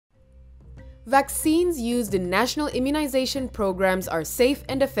Vaccines used in national immunization programs are safe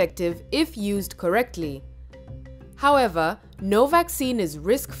and effective if used correctly. However, no vaccine is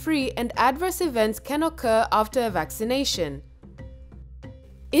risk-free and adverse events can occur after a vaccination.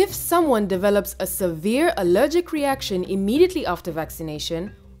 If someone develops a severe allergic reaction immediately after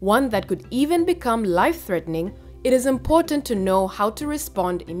vaccination, one that could even become life-threatening, it is important to know how to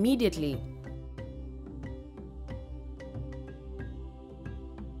respond immediately.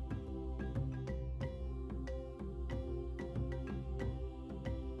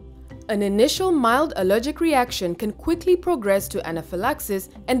 An initial mild allergic reaction can quickly progress to anaphylaxis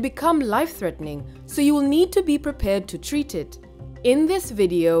and become life-threatening, so you will need to be prepared to treat it. In this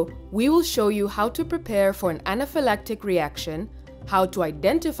video, we will show you how to prepare for an anaphylactic reaction, how to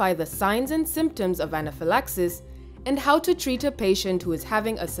identify the signs and symptoms of anaphylaxis, and how to treat a patient who is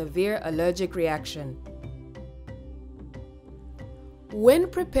having a severe allergic reaction. When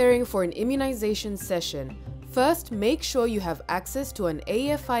preparing for an immunization session, first, make sure you have access to an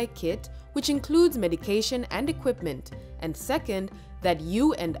AFI kit, which includes medication and equipment, and second, that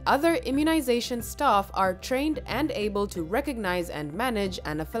you and other immunization staff are trained and able to recognize and manage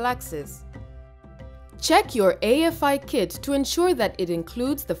anaphylaxis. Check your AFI kit to ensure that it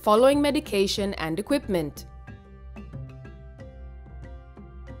includes the following medication and equipment: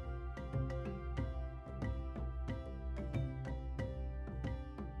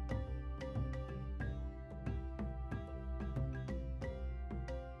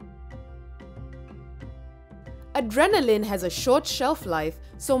 adrenaline has a short shelf life,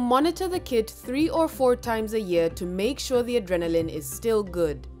 so monitor the kit 3 or 4 times a year to make sure the adrenaline is still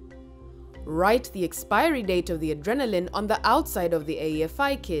good. Write the expiry date of the adrenaline on the outside of the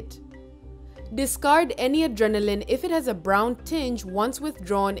AFI kit. Discard any adrenaline if it has a brown tinge once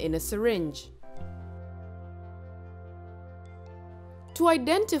withdrawn in a syringe. To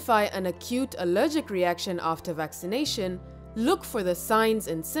identify an acute allergic reaction after vaccination, look for the signs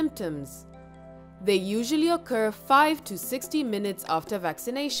and symptoms. They usually occur 5 to 60 minutes after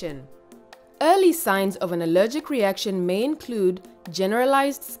vaccination. Early signs of an allergic reaction may include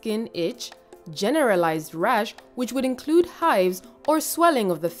generalized skin itch, generalized rash, which would include hives or swelling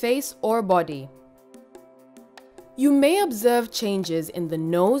of the face or body. You may observe changes in the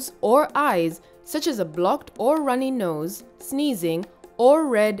nose or eyes, such as a blocked or runny nose, sneezing, or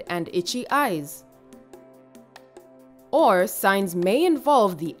red and itchy eyes. Or signs may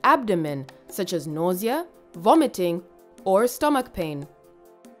involve the abdomen, such as nausea, vomiting, or stomach pain.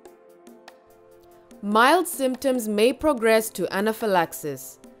 Mild symptoms may progress to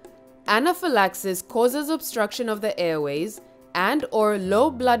anaphylaxis. Anaphylaxis causes obstruction of the airways and/or low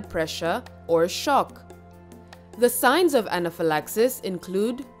blood pressure or shock. The signs of anaphylaxis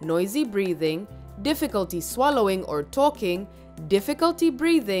include noisy breathing, difficulty swallowing or talking, difficulty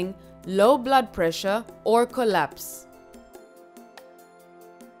breathing, low blood pressure, or collapse.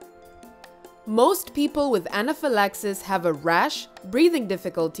 Most people with anaphylaxis have a rash, breathing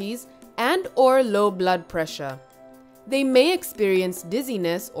difficulties, and/or low blood pressure. They may experience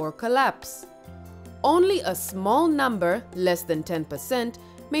dizziness or collapse. Only a small number, less than 10%,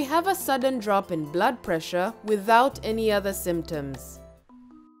 may have a sudden drop in blood pressure without any other symptoms.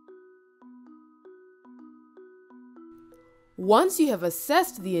 Once you have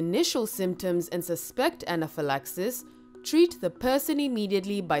assessed the initial symptoms and suspect anaphylaxis, treat the person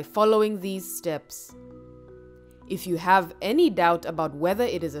immediately by following these steps. If you have any doubt about whether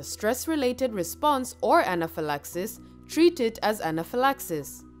it is a stress-related response or anaphylaxis, treat it as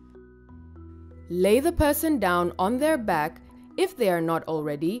anaphylaxis. Lay the person down on their back, if they are not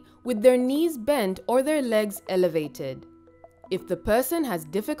already, with their knees bent or their legs elevated. If the person has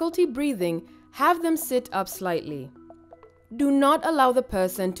difficulty breathing, have them sit up slightly. Do not allow the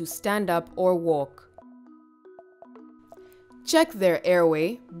person to stand up or walk. Check their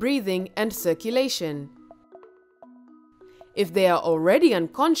airway, breathing, and circulation. If they are already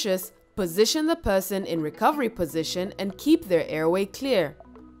unconscious, position the person in recovery position and keep their airway clear.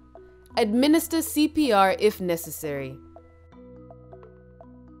 Administer CPR if necessary.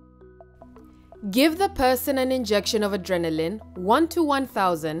 Give the person an injection of adrenaline 1 to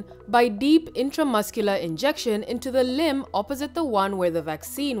 1000 by deep intramuscular injection into the limb opposite the one where the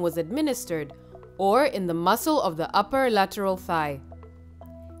vaccine was administered, or in the muscle of the upper lateral thigh.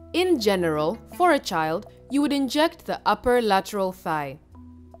 In general, for a child, you would inject the upper lateral thigh.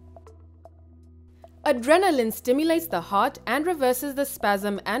 Adrenaline stimulates the heart and reverses the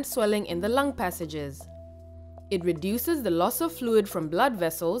spasm and swelling in the lung passages. It reduces the loss of fluid from blood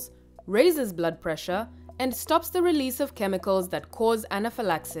vessels, raises blood pressure, and stops the release of chemicals that cause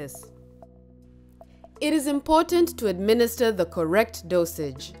anaphylaxis. It is important to administer the correct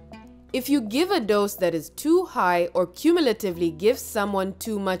dosage. If you give a dose that is too high or cumulatively gives someone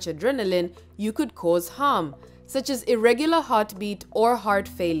too much adrenaline, you could cause harm, such as irregular heartbeat or heart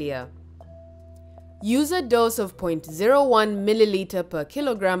failure. Use a dose of 0.01 milliliter per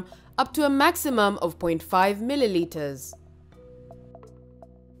kilogram up to a maximum of 0.5 milliliters.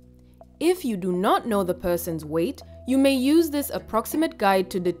 If you do not know the person's weight, you may use this approximate guide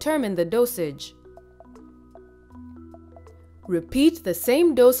to determine the dosage. Repeat the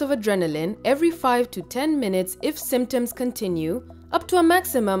same dose of adrenaline every 5 to 10 minutes if symptoms continue, up to a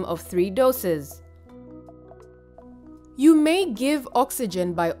maximum of 3 doses. You may give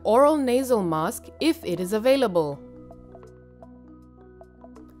oxygen by oral nasal mask if it is available.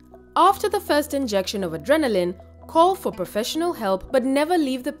 After the first injection of adrenaline, call for professional help but never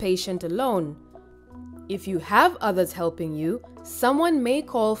leave the patient alone. If you have others helping you, someone may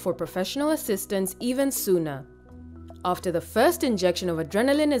call for professional assistance even sooner. After the first injection of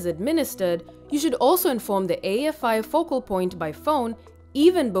adrenaline is administered, you should also inform the AFI focal point by phone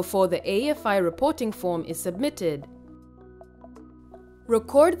even before the AFI reporting form is submitted.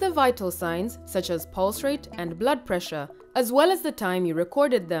 Record the vital signs such as pulse rate and blood pressure, as well as the time you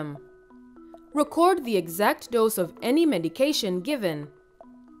recorded them. Record the exact dose of any medication given.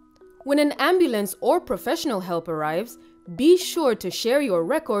 When an ambulance or professional help arrives, be sure to share your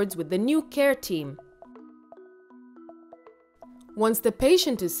records with the new care team. Once the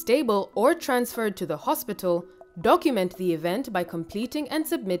patient is stable or transferred to the hospital, document the event by completing and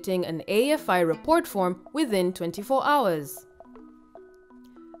submitting an AFI report form within 24 hours.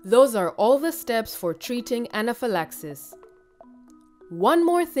 Those are all the steps for treating anaphylaxis. One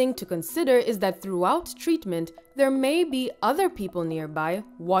more thing to consider is that throughout treatment, there may be other people nearby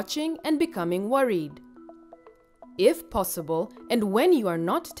watching and becoming worried. If possible, and when you are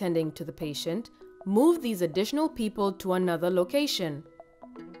not tending to the patient, move these additional people to another location.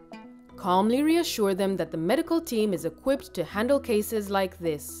 Calmly reassure them that the medical team is equipped to handle cases like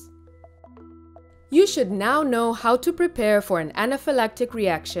this. You should now know how to prepare for an anaphylactic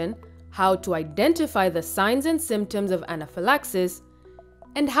reaction, how to identify the signs and symptoms of anaphylaxis,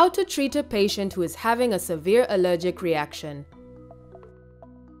 and how to treat a patient who is having a severe allergic reaction.